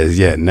 Neres.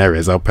 Yeah,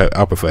 Neres. I'll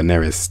prefer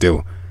Neres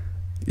still.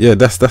 Yeah,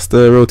 that's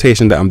the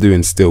rotation that I'm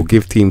doing still.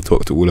 Give team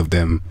talk to all of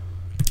them.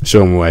 Show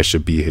them why I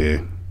should be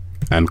here.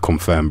 And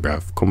confirm,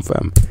 bruv.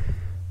 Confirm.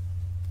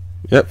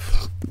 Yep.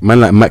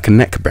 Man like Mac and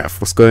Neck, bruv.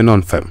 What's going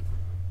on, fam?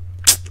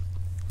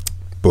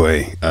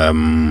 Boy.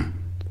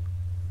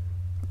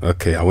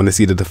 Okay, I want to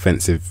see the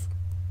defensive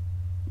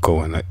go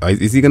on.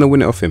 Is he going to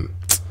win it off him?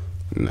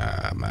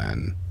 Nah,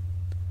 man.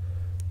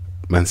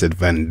 Man said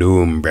Van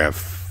Doom,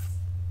 bruv.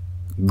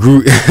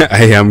 Groot.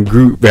 I am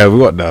Groot, bruv.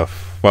 What the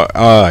fuck?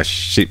 Oh,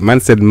 shit.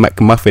 Man said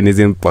McMuffin is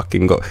in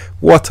fucking got.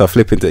 What a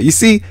flipping. You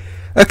see?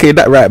 Okay,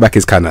 that right back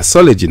is kind of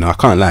solid, you know. I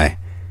can't lie.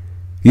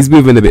 He's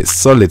moving a bit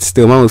solid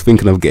still. Man was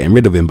thinking of getting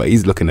rid of him, but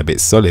he's looking a bit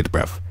solid,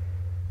 bruv.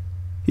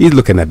 He's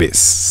looking a bit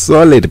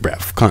solid,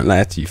 bruv. Can't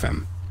lie to you,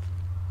 fam.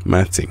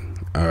 Matting.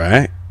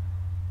 Alright.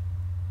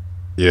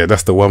 Yeah,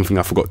 that's the one thing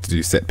I forgot to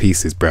do. Set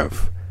pieces,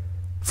 bruv.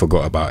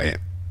 Forgot about it.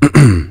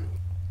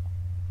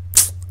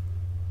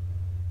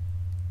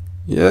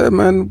 Yeah,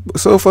 man.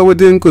 So far we're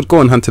doing good. Go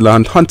on,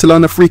 Huntela. Huntela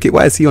on the free kick.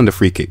 Why is he on the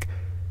free kick?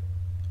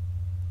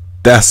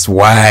 That's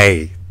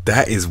why.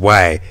 That is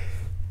why.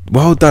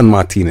 Well done,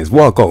 Martinez.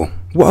 What a goal.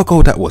 What a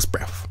goal that was,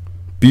 bruv.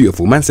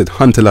 Beautiful. Man said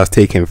Huntela's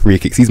taking free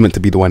kicks. He's meant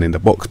to be the one in the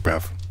box,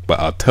 bruv. But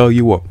I'll tell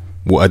you what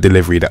a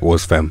delivery that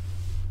was, fam.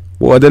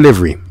 What a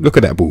delivery. Look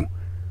at that ball.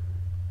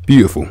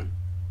 Beautiful.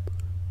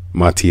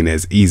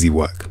 Martinez, easy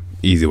work.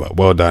 Easy work.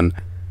 Well done.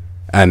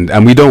 And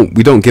we don't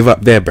give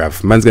up there,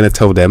 bruv. Man's gonna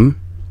tell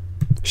them,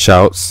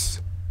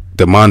 shouts,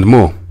 demand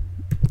more.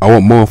 I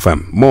want more,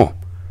 fam. More.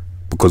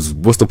 Because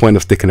what's the point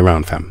of sticking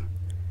around, fam?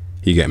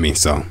 You get me?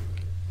 So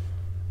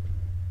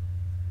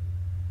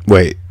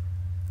wait.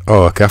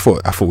 Oh, okay. I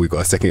thought we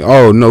got a second.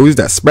 Oh no, who's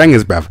that?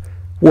 Sprangers, bruv.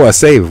 What a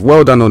save.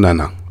 Well done,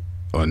 Onana.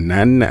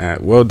 Onana.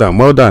 Well done.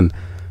 Well done.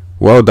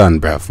 Well done,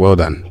 bruv. Well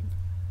done.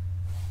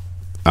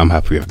 I'm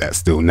happy with that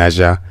still.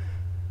 Naja.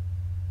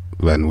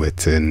 Van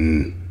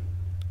Witten.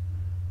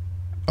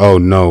 Oh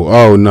no.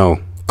 Oh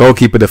no.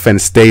 Goalkeeper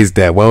defense stays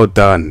there. Well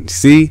done.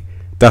 See?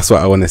 That's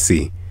what I want to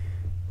see.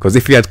 Because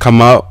if he had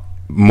come out,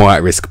 more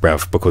at risk,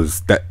 bruv.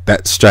 Because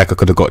that striker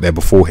could have got there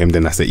before him.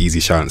 Then that's an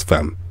easy chance,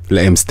 fam.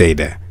 Let him stay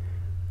there.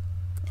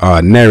 Ah,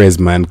 Neres,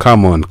 man.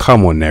 Come on.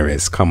 Come on,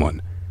 Neres. Come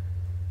on.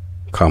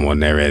 Come on,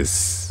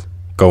 Neres.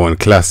 Go on,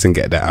 class and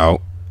get that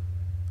out.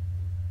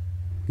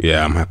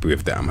 Yeah, I'm happy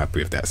with that. I'm happy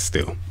with that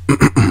still.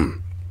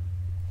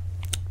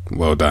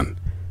 Well done.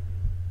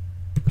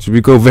 Should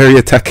we go very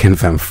attacking,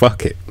 fam?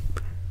 Fuck it.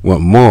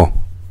 Want more?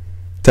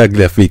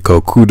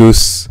 Tagliafico,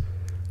 Kudus,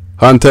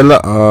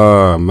 Huntela.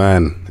 Oh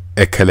man,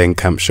 Ekelen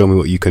Camp. Show me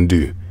what you can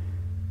do.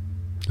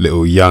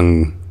 Little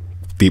young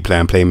deep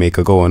line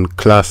playmaker. Go on,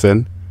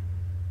 Klassen,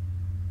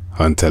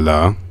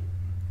 Huntela.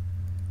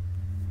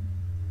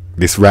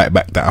 This right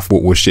back that I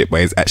thought was shit,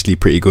 but is actually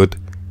pretty good.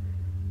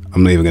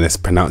 I'm not even gonna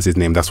pronounce his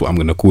name. That's what I'm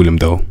gonna call him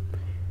though.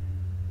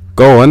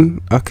 Go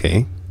on.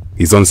 Okay,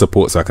 he's on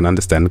support, so I can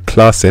understand.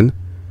 Klassen.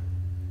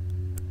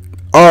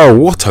 Oh,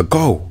 what a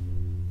goal!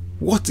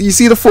 What? You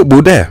see the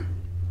football there?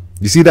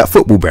 You see that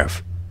football,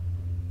 bruv?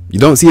 You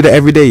don't see that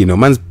every day, you know.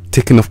 Man's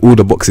ticking off all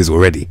the boxes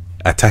already.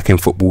 Attacking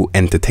football,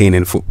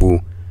 entertaining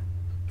football.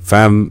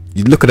 Fam,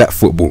 you look at that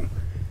football.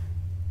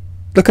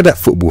 Look at that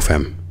football,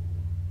 fam.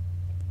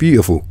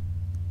 Beautiful.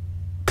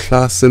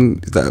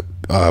 Klaassen, is that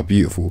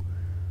beautiful.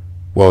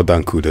 Well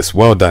done, Kudus.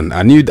 Well done.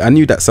 I knew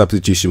that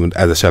substitution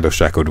as a shadow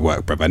striker would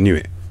work, bruv. I knew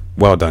it.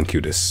 Well done,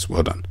 Kudus.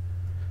 Well done.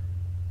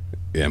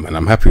 Yeah, man,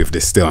 I'm happy with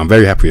this still. I'm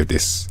very happy with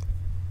this.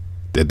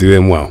 They're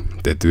doing well.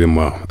 They're doing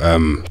well.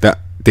 That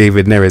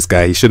David Neres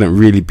guy, he shouldn't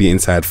really be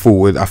inside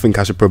forward. I think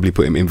I should probably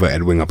put him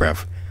inverted winger,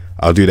 bruv.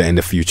 I'll do that in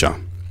the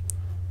future.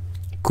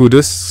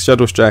 Kudus,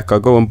 shadow striker,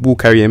 go on, ball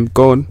carry him,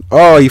 go on.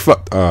 Oh, he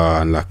fucked. Oh,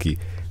 unlucky.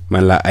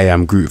 Man, like I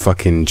am Groot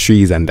fucking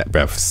trees and that,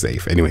 bruv.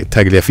 Safe. Anyway,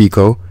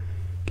 Tagliafico,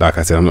 like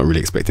I said, I'm not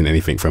really expecting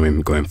anything from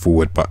him going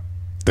forward, but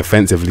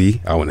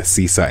defensively, I want to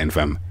see something,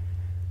 fam.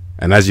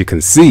 And as you can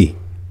see,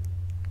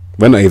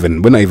 we're not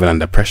even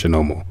under pressure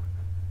no more.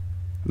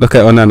 Look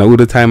at Onana all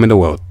the time in the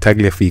world.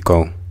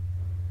 Tagliafico,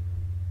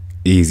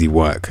 easy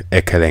work.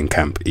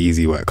 Ekelenkamp,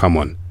 easy work. Come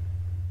on,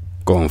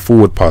 go on,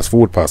 forward pass,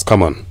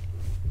 come on.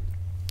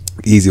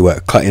 Easy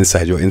work. Cut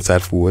inside, you're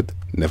inside forward.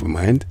 Never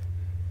mind.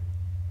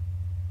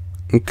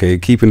 Okay,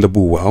 keeping the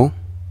ball well.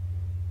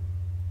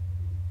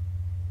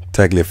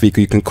 Tagliafico,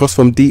 you can cross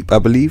from deep, I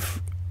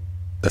believe.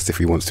 That's if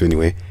he wants to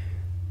anyway.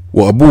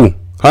 What a ball.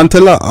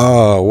 Huntela.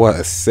 Oh, what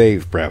a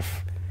save, bruv.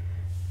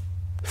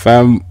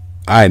 Fam,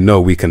 I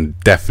know we can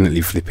definitely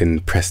flip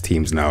in press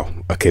teams now.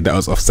 Okay, that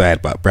was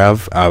offside, but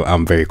bruv,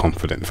 I'm very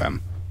confident,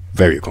 fam.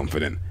 Very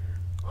confident.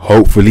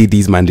 Hopefully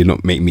these man did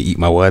not make me eat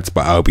my words,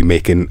 but I'll be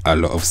making a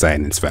lot of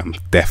signings, fam.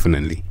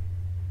 Definitely.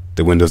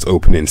 The window's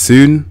opening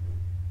soon.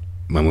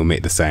 Man, we'll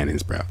make the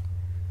signings, bruv.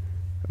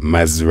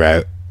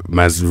 Mazra.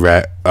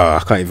 Oh, I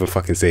can't even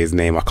fucking say his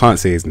name. I can't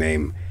say his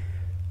name.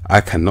 I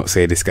cannot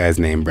say this guy's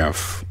name,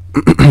 bruv.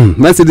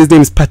 Man said his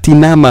name is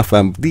Patinama,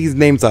 fam. These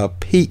names are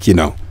peak, you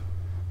know.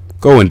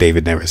 Go on,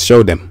 David Neres.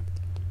 Show them.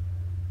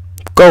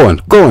 Go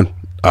on.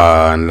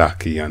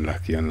 Unlucky.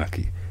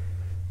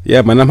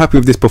 Yeah, man, I'm happy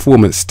with this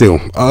performance still.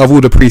 Out of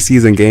all the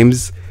pre-season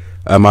games,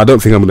 I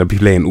don't think I'm going to be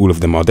playing all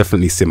of them. I'll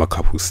definitely sim a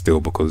couple still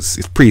because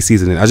it's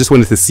pre-season. I just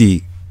wanted to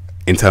see,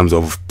 in terms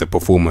of the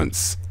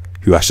performance,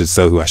 who I should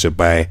sell, who I should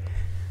buy,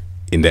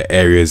 in the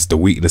areas, the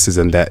weaknesses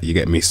and that, you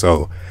get me?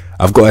 So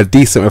I've got a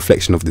decent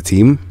reflection of the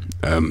team.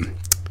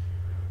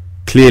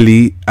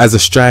 Clearly, as a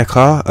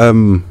striker,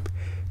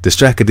 the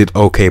striker did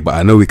okay, but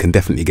I know we can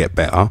definitely get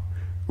better.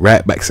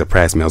 Right back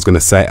surprised me. I was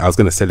gonna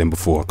sell him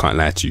before, I can't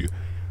lie to you.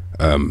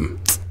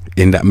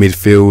 In that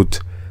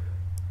midfield,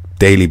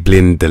 Daily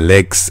Blind, the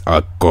legs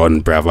are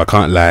gone, bruv. I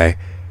can't lie.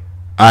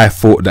 I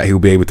thought that he'll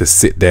be able to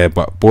sit there,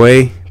 but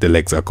boy, the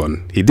legs are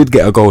gone. He did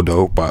get a goal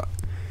though, but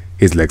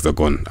his legs are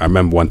gone. I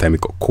remember one time he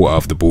got caught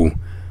off the ball.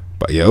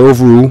 But yeah,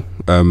 overall,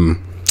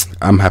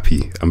 I'm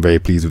happy. I'm very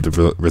pleased with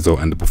the result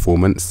and the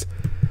performance.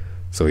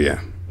 So yeah,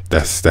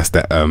 that's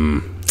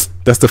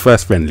the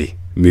first friendly.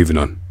 Moving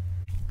on.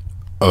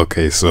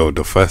 Okay, so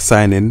the first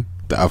signing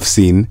that I've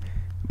seen,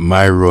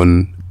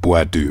 Myron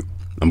Boadu.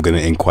 I'm gonna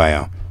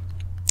inquire.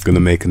 Gonna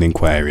make an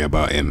inquiry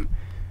about him.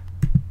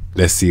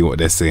 Let's see what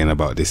they're saying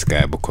about this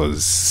guy,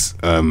 because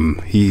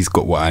he's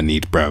got what I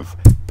need, bruv.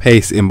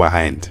 Pace in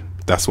behind.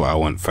 That's what I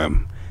want,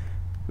 fam.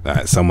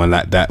 Someone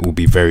like that will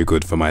be very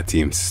good for my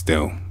team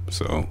still.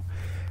 So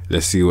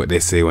let's see what they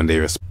say when they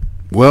respond.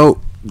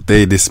 Well,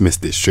 they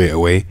dismissed it straight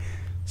away.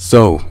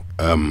 So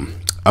I'm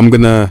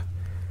gonna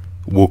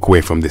walk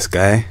away from this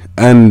guy,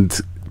 and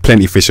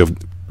plenty fishing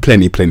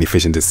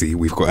to see.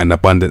 We've got an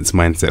abundance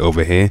mindset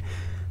over here,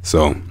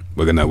 so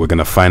we're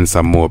gonna find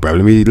some more, bro.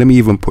 Let me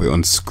even put it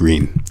on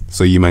screen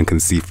so you man can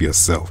see for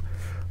yourself.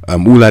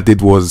 All I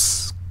did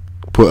was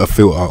put a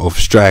filter of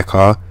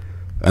striker,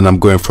 and I'm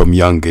going from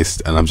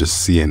youngest, and I'm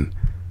just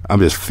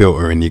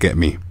filtering, you get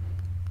me?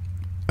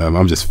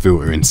 I'm just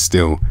filtering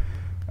still.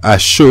 I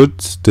should,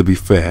 to be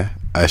fair,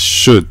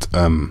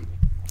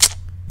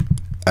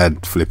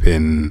 add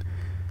flipping,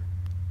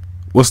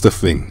 what's the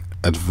thing?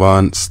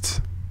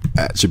 Advanced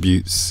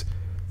attributes.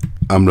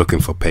 I'm looking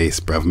for pace,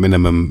 bruv.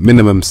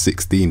 Minimum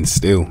 16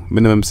 still.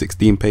 Minimum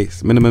 16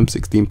 pace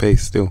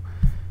still.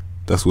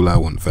 That's all I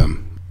want,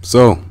 fam.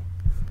 So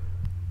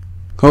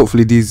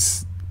hopefully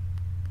these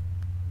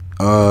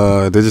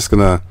they're just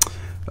gonna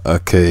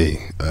okay,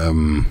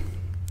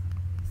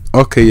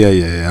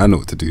 yeah, I know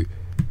what to do.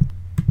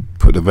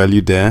 Put the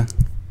value there,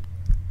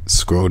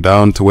 scroll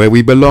down to where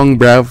we belong,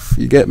 bruv.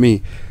 You get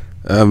me?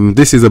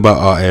 This is about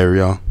our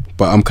area,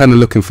 but I'm kind of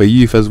looking for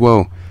youth as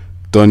well.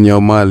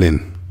 Daniel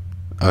Marlin.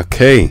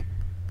 Okay,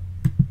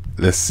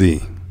 let's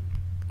see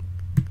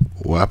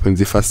what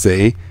happens if I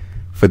say,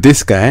 for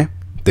this guy,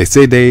 they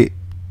say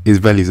his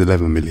value is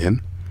 11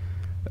 million.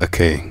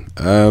 Okay,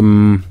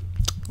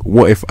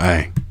 what if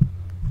I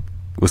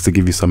was to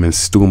give you some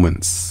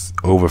installments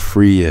over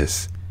 3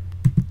 years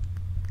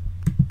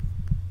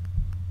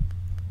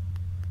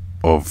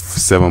of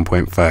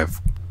 7.5?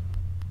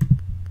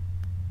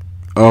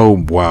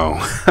 Oh wow.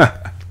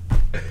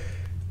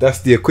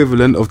 That's the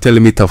equivalent of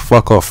telling me to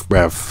fuck off,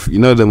 bruv. You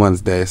know the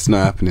ones there. It's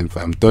not happening,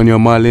 fam. Daniel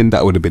Marlin,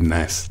 that would have been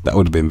nice. That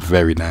would have been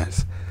very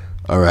nice.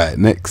 Alright,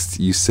 next,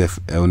 Youssef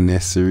El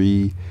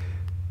Nesri.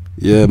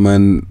 Yeah,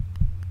 man.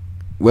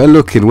 We're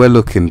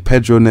looking.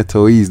 Pedro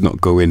Neto, he's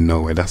not going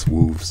nowhere. That's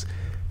Wolves.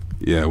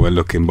 Yeah, we're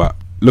looking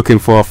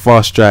for a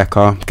fast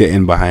striker. Get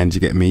in behind,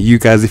 you get me. You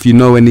guys, if you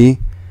know any,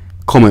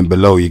 comment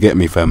below, you get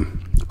me,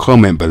 fam.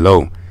 Comment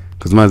below,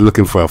 because man's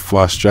looking for a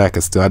fast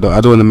striker still. I don't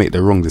want to make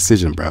the wrong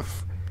decision, bruv.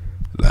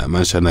 Like,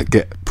 man's trying to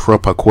get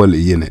proper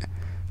quality in it.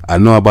 I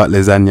know about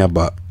Lasagna,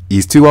 but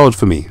he's too old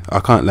for me. I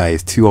can't lie,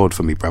 he's too old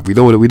for me, bruv. We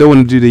don't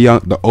want to do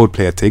the old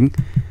player thing.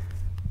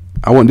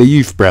 I want the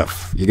youth,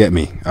 bruv. You get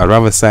me? I'd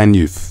rather sign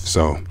youth.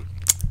 So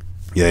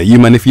yeah, you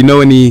man, if you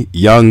know any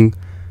young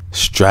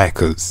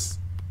strikers,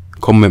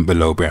 comment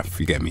below, bruv.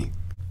 You get me?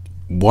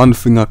 One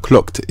thing I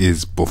clocked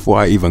is, before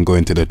I even go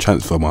into the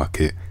transfer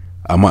market,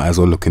 I might as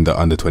well look in the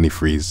under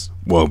 23s,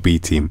 well, B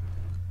team.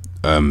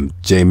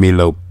 J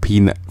Milo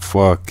Peanut,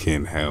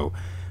 fucking hell,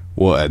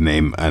 what a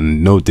name.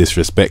 And no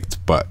disrespect,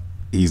 but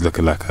he's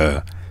looking like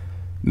a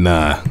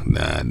nah.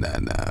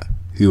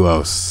 Who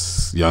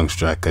else? Young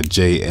striker,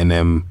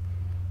 JNM.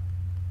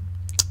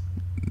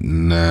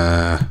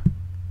 Nah.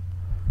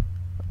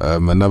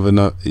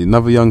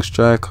 Another young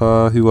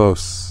striker. Who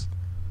else?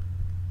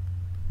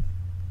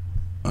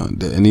 Aren't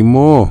there any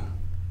more?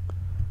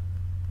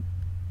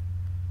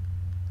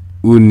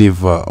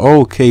 Univa.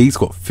 Okay, he's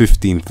got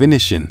 15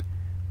 finishing.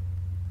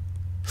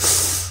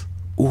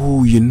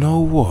 Oh, you know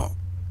what?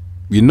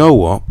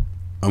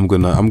 I'm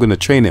gonna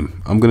train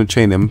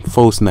him.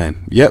 False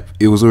 9. Yep,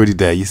 it was already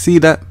there. You see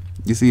that?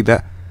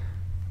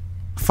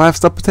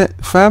 5-star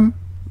fam.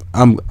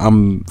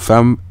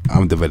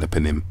 I'm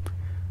developing him,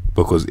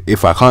 because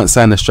if I can't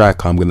sign a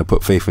striker, I'm gonna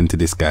put faith into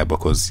this guy,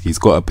 because he's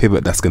got a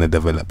pivot that's gonna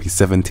develop. He's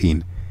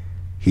 17.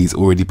 He's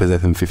already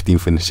possessing 15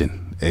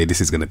 finishing. Hey,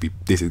 this is gonna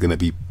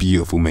be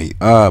beautiful, mate.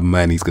 Ah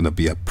man, he's gonna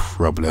be a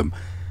problem.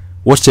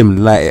 Watch him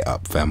light it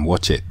up, fam.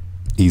 Watch it.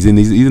 He's in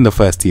the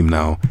first team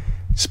now.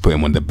 Just put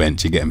him on the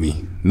bench, you get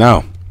me?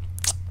 Now,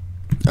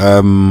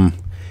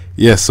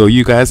 yeah, so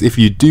you guys, if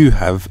you do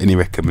have any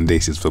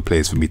recommendations for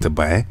players for me to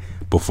buy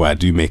before I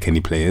do make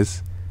any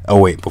players. Oh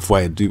wait,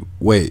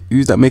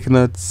 who's that making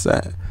a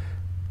set?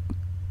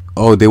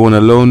 Oh, they want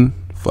a loan?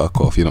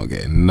 Fuck off, you're not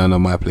getting none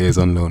of my players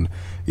on loan.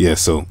 Yeah,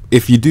 so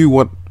if you do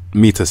want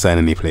me to sign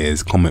any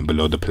players, comment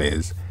below the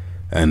players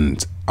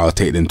and I'll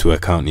take them into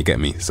account, you get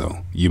me? So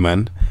you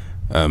man,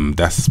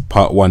 that's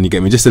part 1, you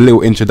get me? Just a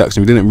little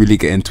introduction. We didn't really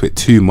get into it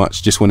too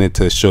much, just wanted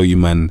to show you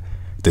man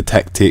the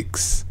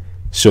tactics,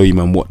 show you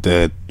man what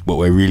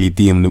we're really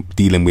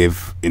dealing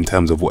with in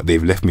terms of what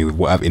they've left me with,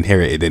 what I've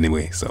inherited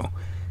anyway. So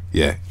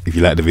yeah, if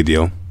you like the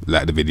video,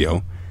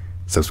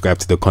 subscribe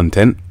to the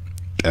content.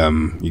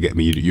 You get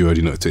me? You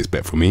already know what to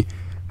expect from me,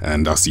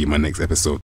 and I'll see you in my next episode.